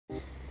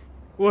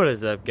What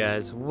is up,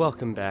 guys?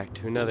 Welcome back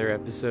to another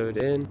episode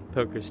in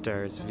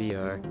Pokerstars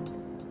VR.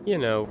 You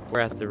know,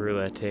 we're at the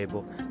roulette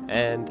table,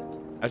 and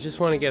I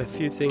just want to get a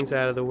few things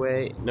out of the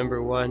way.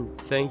 Number one,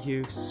 thank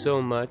you so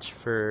much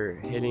for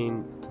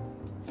hitting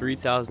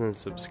 3,000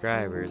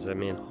 subscribers. I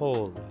mean,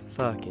 holy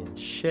fucking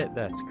shit,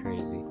 that's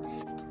crazy.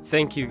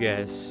 Thank you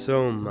guys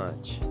so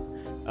much.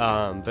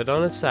 But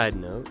on a side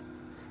note,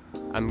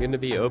 I'm going to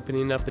be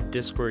opening up a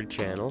Discord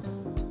channel.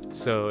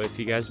 So if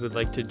you guys would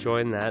like to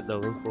join that, the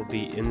link will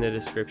be in the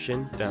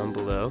description down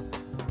below.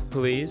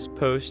 Please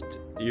post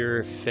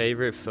your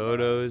favorite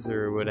photos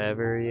or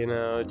whatever, you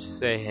know, just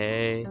say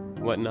hey,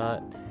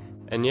 whatnot.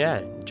 And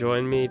yeah,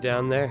 join me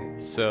down there.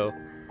 So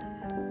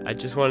I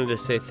just wanted to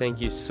say thank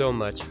you so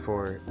much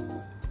for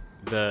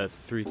the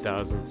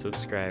 3,000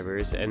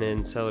 subscribers. And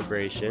in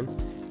celebration,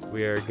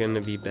 we are going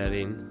to be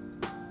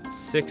betting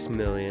 6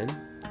 million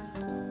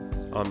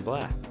on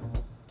black.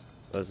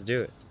 Let's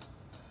do it.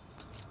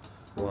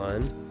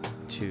 1,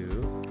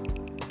 2,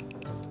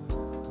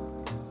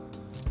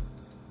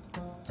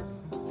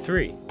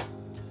 3.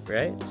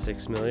 Right?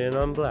 6 million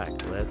on black.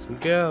 Let's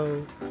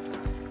go.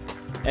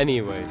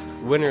 Anyways,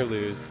 win or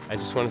lose, I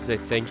just want to say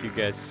thank you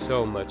guys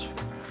so much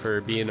for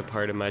being a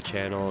part of my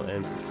channel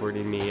and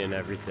supporting me and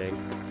everything.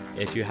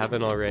 If you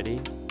haven't already,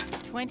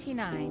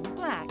 29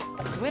 black.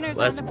 Winners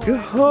let's on the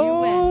board.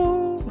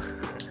 go. You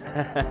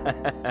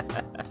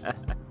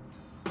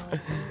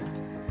win.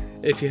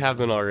 If you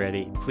haven't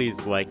already,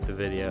 please like the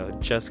video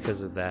just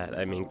because of that.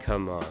 I mean,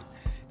 come on.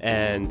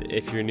 And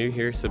if you're new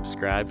here,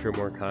 subscribe for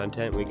more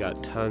content. We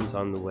got tons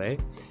on the way.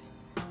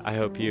 I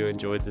hope you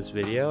enjoyed this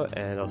video,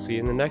 and I'll see you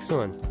in the next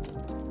one.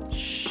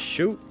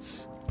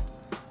 Shoots!